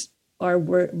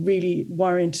really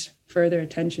warrant further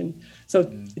attention.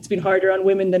 So It's been harder on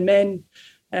women than men.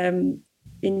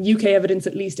 In UK evidence,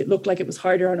 at least, it looked like it was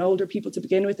harder on older people to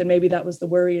begin with, and maybe that was the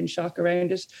worry and shock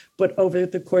around it. But over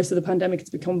the course of the pandemic, it's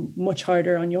become much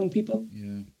harder on young people.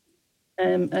 Yeah.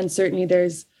 And certainly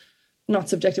there's not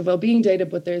subjective well-being data,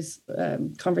 but there's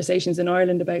conversations in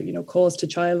Ireland about, calls to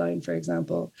childline, for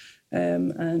example,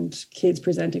 and kids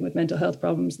presenting with mental health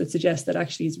problems that suggest that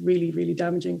actually is really, really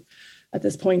damaging at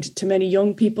this point to many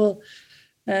young people.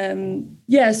 So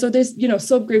there's,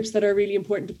 subgroups that are really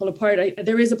important to pull apart.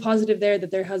 There is a positive there that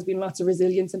there has been lots of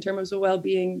resilience in terms of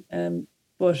well-being,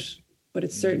 but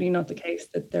it's certainly not the case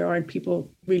that there aren't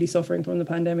people really suffering from the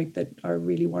pandemic that are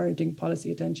really warranting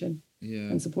policy attention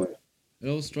and support. It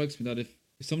always strikes me that if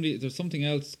there's something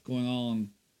else going on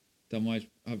that might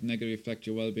have negatively affect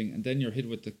your well-being, and then you're hit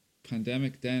with the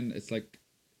pandemic, then it's like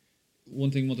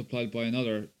one thing multiplied by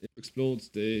another, it explodes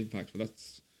the impact. But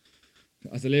that's,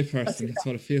 as a layperson, that's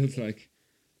what it feels like.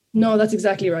 No, that's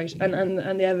exactly right. And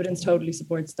the evidence totally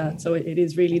supports that. So it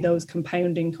is really those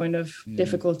compounding kind of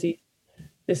difficulty.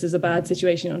 This is a bad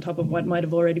situation on top of what might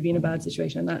have already been a bad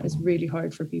situation, and that is really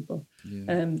hard for people.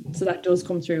 So that does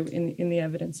come through in the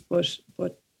evidence. But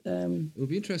it would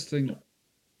be interesting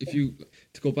if you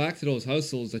to go back to those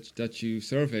households that you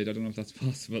surveyed. I don't know if that's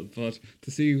possible, but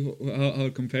to see how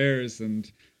it compares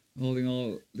and holding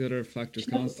all the other factors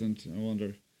constant. I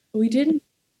wonder. We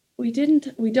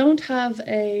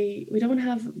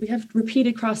have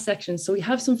repeated cross sections. So we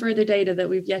have some further data that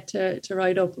we've yet to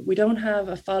write up. We don't have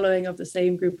a following of the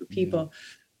same group of people,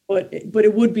 but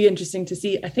it would be interesting to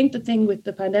see. I think the thing with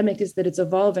the pandemic is that it's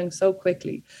evolving so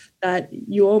quickly that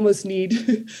you almost you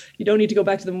don't need to go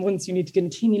back to them once, you need to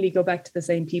continually go back to the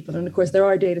same people. And of course, there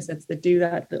are data sets that do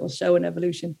that will show an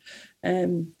evolution.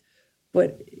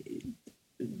 But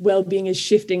well-being is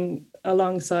shifting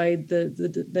alongside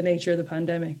the nature of the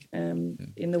pandemic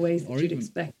in the ways that you'd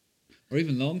expect. Or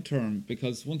even long-term,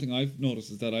 because one thing I've noticed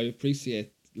is that I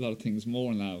appreciate a lot of things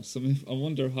more now. So I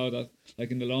wonder how that, like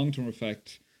in the long-term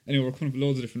effect, anyway, we're kind of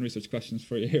loads of different research questions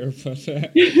for you here, but I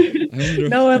wonder...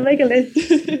 No, I'll make a list.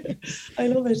 I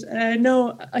love it.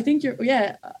 No, I think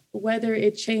whether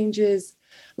it changes,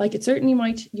 like it certainly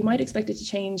you might expect it to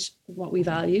change what we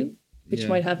value, which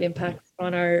might have impact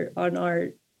on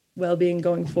our well-being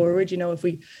going forward. If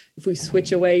we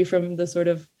switch away from the sort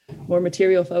of more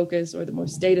material focus or the more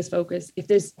status focus, if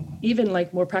there's even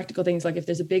like more practical things, like if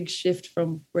there's a big shift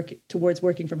from towards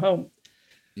working from home,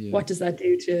 what does that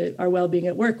do to our well-being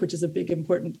at work, which is a big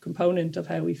important component of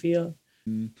how we feel.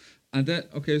 And then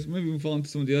so maybe move on to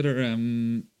some of the other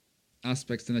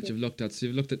aspects that you've looked at.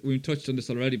 So we've touched on this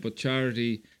already, but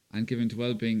charity and giving to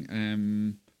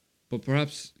well-being, but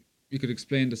perhaps you could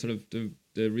explain the sort of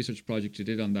the research project you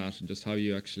did on that and just how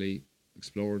you actually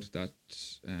explored that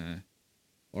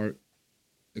or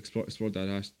explored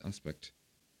that aspect.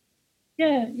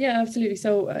 Yeah, absolutely.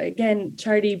 So again,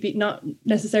 charity not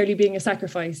necessarily being a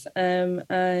sacrifice. And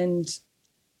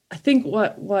I think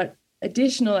what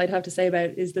additional I'd have to say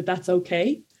about it is that that's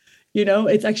okay.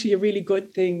 It's actually a really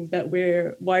good thing that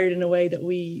we're wired in a way that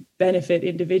we benefit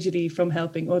individually from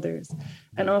helping others.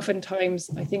 And oftentimes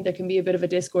I think there can be a bit of a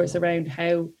discourse around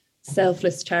how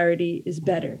selfless charity is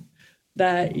better,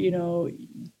 that,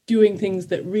 doing things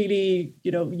that really,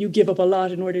 you give up a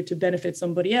lot in order to benefit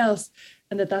somebody else,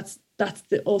 and that's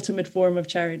the ultimate form of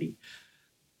charity.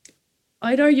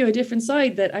 I'd argue a different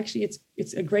side, that actually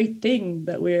it's a great thing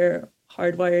that we're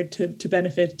hardwired to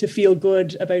benefit, to feel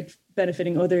good about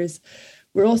benefiting others.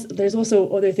 There's also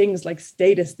other things like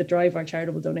status that drive our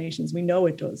charitable donations. We know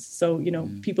it does. So,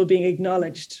 people being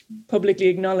acknowledged, publicly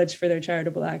acknowledged for their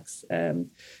charitable acts,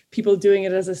 people doing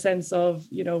it as a sense of,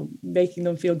 making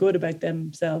them feel good about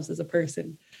themselves as a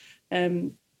person.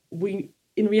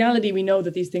 In reality, we know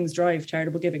that these things drive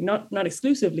charitable giving, not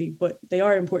exclusively, but they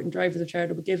are important drivers of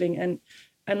charitable giving.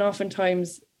 And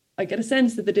oftentimes I get a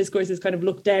sense that the discourse is kind of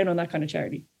looked down on that kind of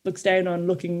charity, looks down on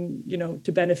looking,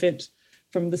 to benefit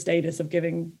from the status of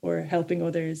giving or helping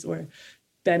others, or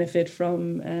benefit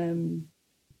from,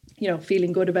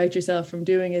 feeling good about yourself from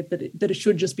doing it, that it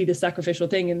should just be the sacrificial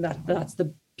thing, and that's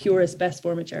the purest, best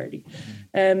form of charity.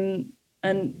 And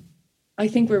I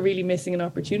think we're really missing an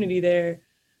opportunity there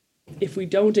if we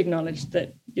don't acknowledge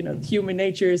that, human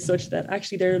nature is such that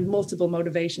actually there are multiple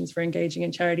motivations for engaging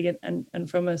in charity. And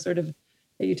from a sort of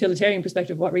a utilitarian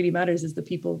perspective, what really matters is that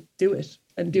people do it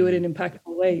and do it in impactful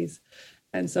ways.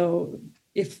 And so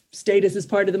if status is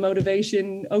part of the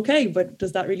motivation, okay, but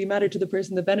does that really matter to the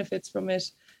person that benefits from it?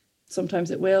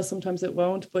 Sometimes it will, sometimes it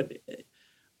won't, but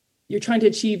you're trying to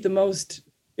achieve the most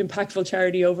impactful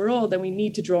charity overall, then we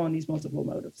need to draw on these multiple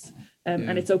motives.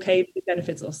 And it's okay if it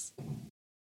benefits us.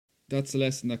 That's a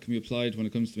lesson that can be applied when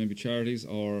it comes to maybe charities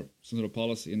or some sort of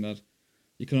policy, in that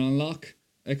you can unlock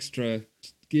extra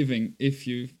giving if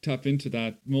you tap into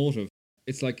that motive.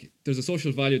 It's like there's a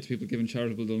social value to people giving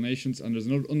charitable donations, and there's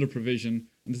an under provision,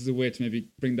 and this is a way to maybe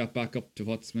bring that back up to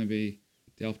what's maybe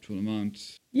the optimal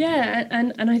amount. Yeah,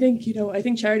 and I think, I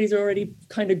think charities are already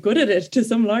kind of good at it to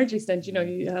some large extent.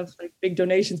 You have like big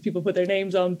donations, people put their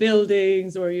names on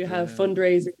buildings, or you have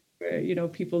fundraisers where,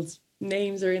 people's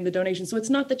names are in the donation. So it's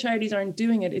not that charities aren't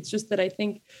doing it. It's just that I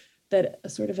think that a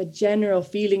sort of a general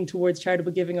feeling towards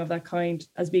charitable giving of that kind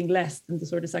as being less than the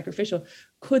sort of sacrificial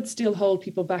could still hold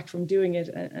people back from doing it.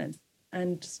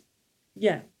 And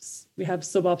we have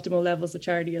suboptimal levels of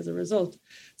charity as a result.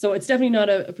 So it's definitely not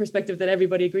a perspective that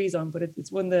everybody agrees on, but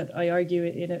it's one that I argue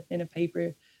in a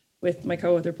paper with my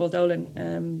co-author Paul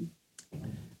Dolan.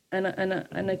 And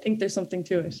I think there's something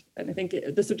to it. And I think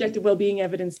the subjective well-being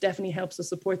evidence definitely helps us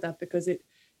support that, because it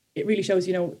really shows,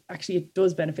 actually it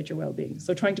does benefit your well-being.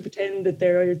 So trying to pretend that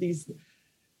there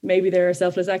are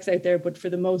selfless acts out there, but for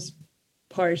the most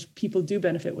part, people do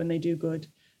benefit when they do good.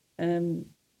 And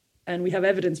we have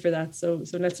evidence for that. So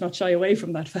let's not shy away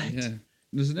from that fact. Yeah.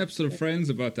 There's an episode of Friends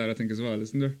about that, I think, as well,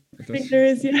 isn't there? I think there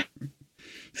is, yeah.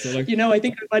 So I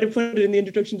think I might have put it in the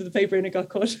introduction to the paper and it got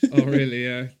cut. Oh, really?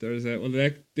 Yeah. There's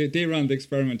they ran the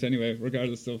experiment anyway,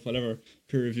 regardless of whatever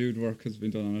peer-reviewed work has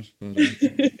been done on it. But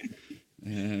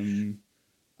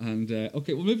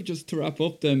okay, well, maybe just to wrap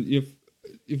up, then you've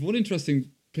one interesting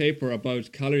paper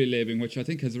about calorie labeling, which I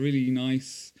think has a really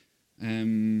nice.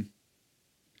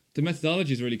 The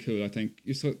methodology is really cool. I think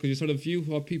could you sort of view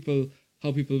how people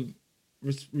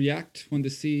react when they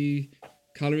see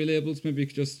calorie labels? Maybe you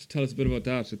could just tell us a bit about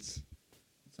that. It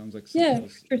sounds like sure.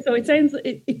 So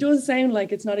it does sound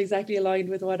like it's not exactly aligned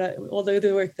with all the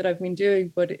other work that I've been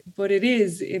doing, but it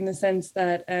is, in the sense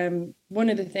that one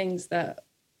of the things that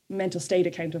mental state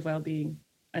account of well-being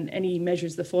and any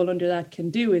measures that fall under that can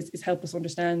do is help us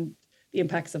understand the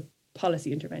impacts of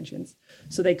policy interventions.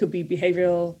 So they could be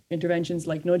behavioral interventions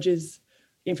like nudges,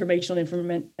 informational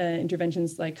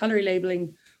interventions like calorie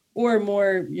labeling, or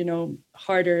more,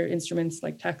 harder instruments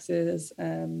like taxes,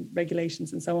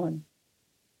 regulations, and so on.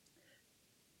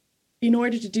 In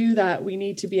order to do that, we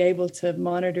need to be able to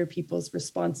monitor people's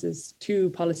responses to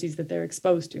policies that they're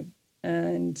exposed to.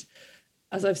 And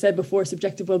as I've said before,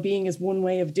 subjective well-being is one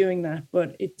way of doing that,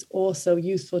 but it's also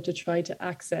useful to try to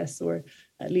access, or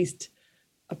at least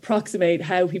approximate,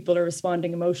 how people are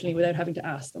responding emotionally without having to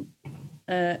ask them.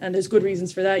 And there's good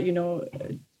reasons for that,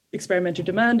 experimenter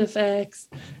demand effects,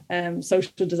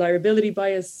 social desirability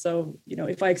bias. So,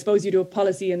 if I expose you to a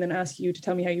policy and then ask you to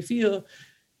tell me how you feel,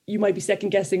 you might be second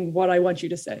guessing what I want you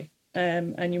to say.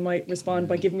 And you might respond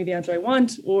by giving me the answer I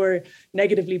want, or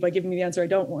negatively by giving me the answer I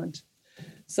don't want.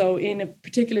 So in a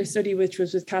particular study, which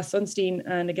was with Cass Sunstein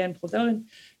and again, Paul Dolan,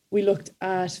 we looked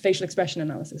at facial expression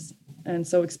analysis. And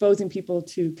so exposing people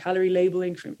to calorie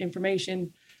labeling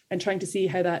information and trying to see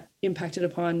how that impacted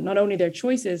upon not only their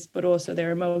choices, but also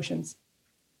their emotions,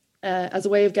 as a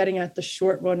way of getting at the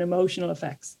short run emotional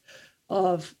effects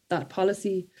of that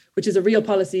policy, which is a real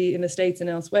policy in the States and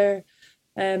elsewhere,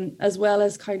 as well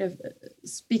as kind of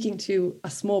speaking to a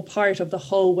small part of the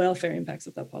whole welfare impacts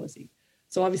of that policy.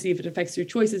 So obviously, if it affects your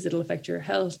choices, it'll affect your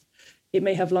health. It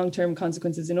may have long-term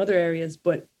consequences in other areas,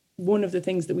 but one of the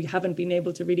things that we haven't been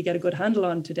able to really get a good handle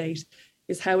on to date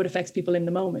is how it affects people in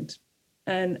the moment.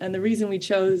 And the reason we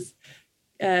chose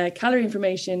calorie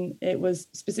information, it was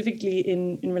specifically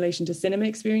in relation to cinema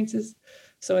experiences.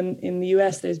 So in the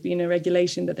US, there's been a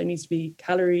regulation that there needs to be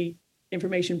calorie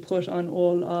information put on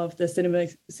all of the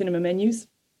cinema menus.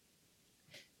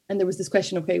 And there was this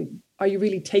question, okay, are you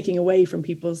really taking away from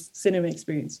people's cinema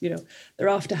experience? You know, they're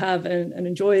off to have and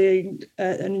enjoy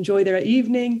their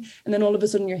evening, and then all of a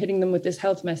sudden you're hitting them with this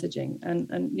health messaging.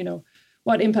 And you know,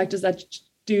 what impact does that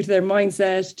do to their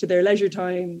mindset, to their leisure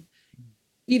time?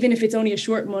 Even if it's only a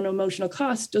short emotional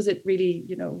cost, does it really,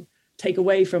 you know, take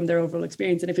away from their overall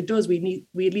experience? And if it does, we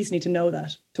at least need to know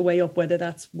that to weigh up whether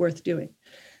that's worth doing,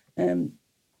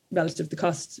 relative to the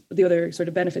costs, the other sort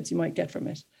of benefits you might get from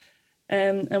it.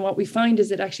 And what we find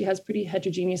is it actually has pretty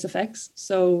heterogeneous effects.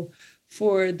 So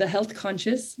for the health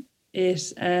conscious,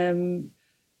 it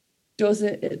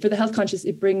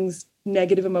brings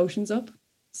negative emotions up.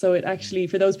 So it actually,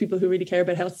 for those people who really care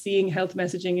about health, seeing health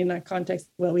messaging in that context,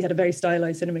 well, we had a very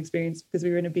stylized cinema experience because we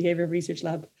were in a behavioral research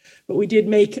lab, but we did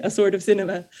make a sort of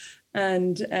cinema,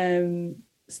 and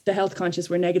the health conscious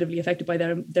were negatively affected by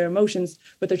their emotions,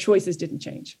 but their choices didn't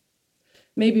change.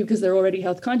 Maybe because they're already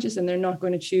health conscious and they're not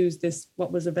going to choose this,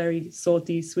 what was a very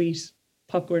salty, sweet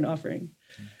popcorn offering.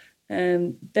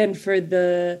 And then for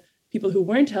the people who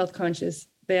weren't health conscious,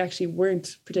 they actually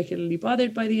weren't particularly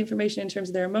bothered by the information in terms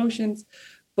of their emotions,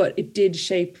 but it did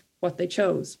shape what they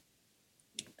chose.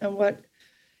 And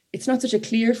it's not such a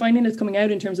clear finding that's coming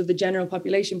out in terms of the general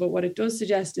population, but what it does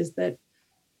suggest is that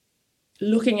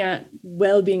looking at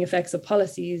well-being effects of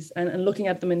policies and looking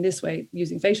at them in this way,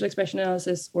 using facial expression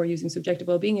analysis or using subjective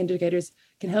well-being indicators,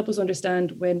 can help us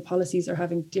understand when policies are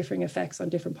having differing effects on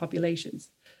different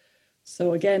populations.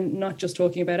 So again, not just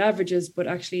talking about averages, but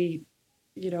actually,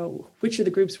 you know, which are the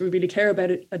groups we really care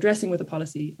about addressing with a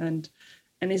policy, and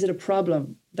is it a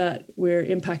problem that we're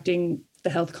impacting the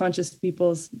health conscious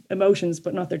people's emotions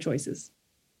but not their choices?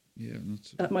 Yeah,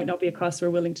 that might not be a cost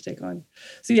we're willing to take on.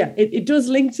 So yeah, it does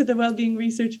link to the well-being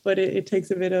research, but it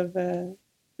takes a bit of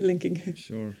linking.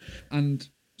 Sure. And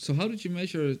so how did you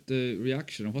measure the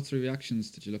reaction, or what sort of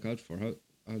reactions did you look out for? How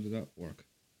did that work?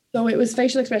 So it was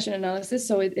facial expression analysis.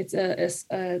 So it's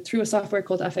through a software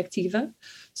called Affectiva.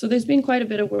 So there's been quite a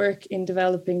bit of work in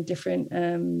developing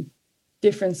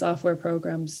different software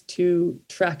programs to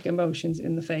track emotions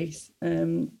in the face.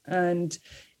 And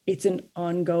it's an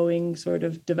ongoing sort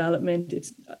of development.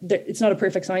 It's not a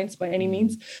perfect science by any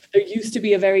means. There used to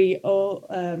be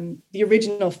the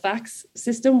original fax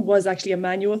system was actually a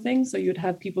manual thing. So you'd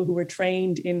have people who were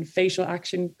trained in facial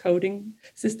action coding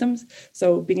systems.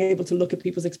 So being able to look at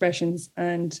people's expressions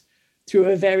and through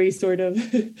a very sort of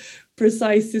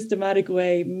precise, systematic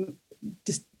way,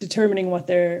 determining what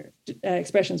their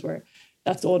expressions were.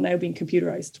 That's all now being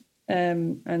computerized.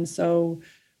 And so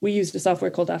we used a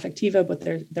software called Affectiva, but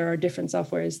there are different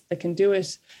softwares that can do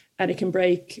it. And it can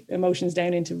break emotions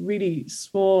down into really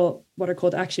small, what are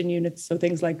called action units. So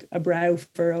things like a brow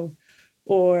furrow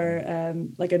or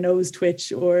like a nose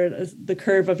twitch or the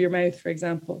curve of your mouth, for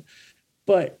example.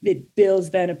 But it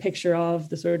builds then a picture of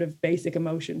the sort of basic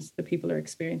emotions that people are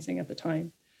experiencing at the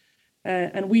time.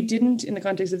 And we didn't in the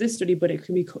context of this study, but it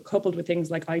can be coupled with things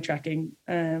like eye tracking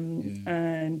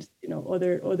and you know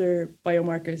other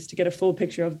biomarkers to get a full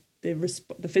picture of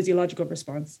the physiological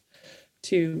response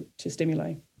to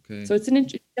stimuli. Okay. So it's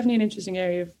definitely an interesting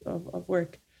area of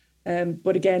work,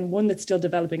 but again, one that's still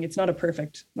developing. It's not a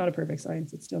perfect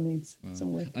science. It still needs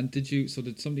some work. And did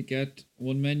somebody get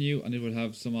one menu and it would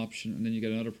have some option, and then you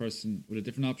get another person with a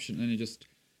different option, and you just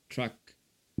track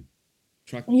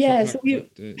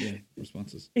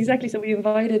responses. Exactly. So we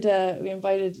invited a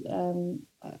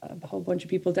whole bunch of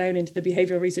people down into the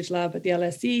behavioral research lab at the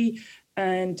LSE,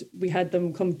 and we had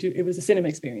them come to. It was a cinema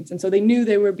experience, and so they knew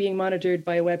they were being monitored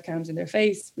by webcams in their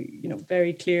face. We,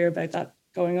 very clear about that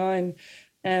going on,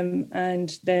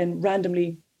 and then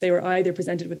randomly they were either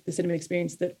presented with the cinema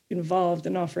experience that involved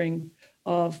an offering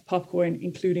of popcorn,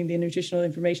 including the nutritional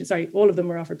information. Sorry, all of them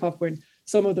were offered popcorn.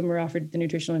 Some of them were offered the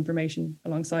nutritional information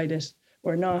alongside it,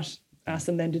 or not. Ask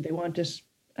them then, did they want it?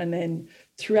 And then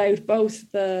throughout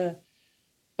both the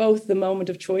moment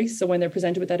of choice, so when they're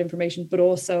presented with that information, but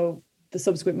also the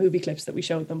subsequent movie clips that we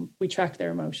showed them, we tracked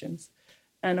their emotions.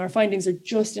 And our findings are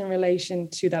just in relation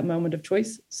to that moment of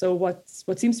choice. So what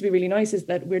seems to be really nice is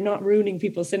that we're not ruining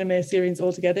people's cinema experience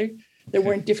altogether. There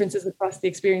weren't differences across the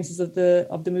experiences of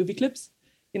the movie clips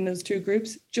in those two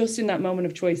groups. Just in that moment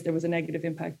of choice, there was a negative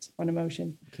impact on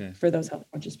emotion for those health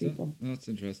conscious people. That's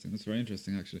interesting. That's very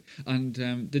interesting, actually.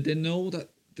 And did they know that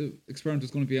the experiment was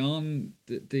going to be on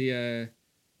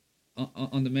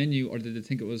on the menu, or did they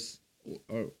think it was?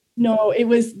 Or... No, it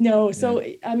was no. So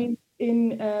I mean,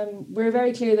 we're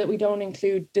very clear that we don't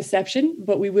include deception,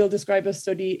 but we will describe a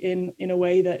study in a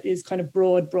way that is kind of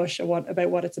broad brush about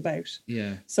what it's about.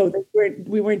 Yeah. So that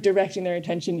we weren't directing their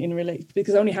attention in relation,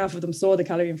 because only half of them saw the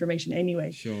calorie information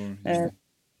anyway. Sure. Yeah.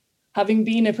 Having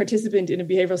been a participant in a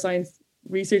behavioral science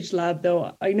research lab,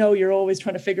 though, I know you're always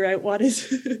trying to figure out what is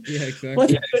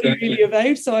what's it really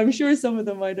about. So I'm sure some of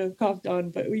them might have copped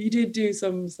on, but we did do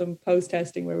some post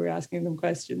testing where we're asking them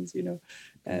questions,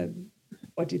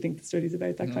 what do you think the study's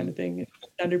about, that kind of thing,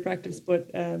 standard practice.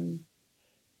 But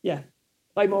yeah,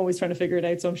 I'm always trying to figure it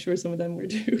out, so I'm sure some of them were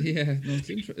too. Yeah, no,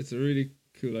 it's a really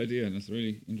cool idea, and it's a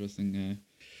really interesting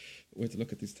way to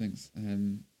look at these things.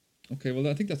 Okay, well,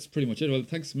 I think that's pretty much it. Well,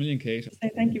 thanks a million, Kate.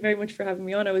 Thank you very much for having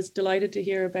me on. I was delighted to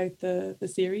hear about the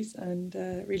series, and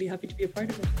really happy to be a part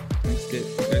of it. Thanks, Kate.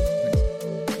 Okay.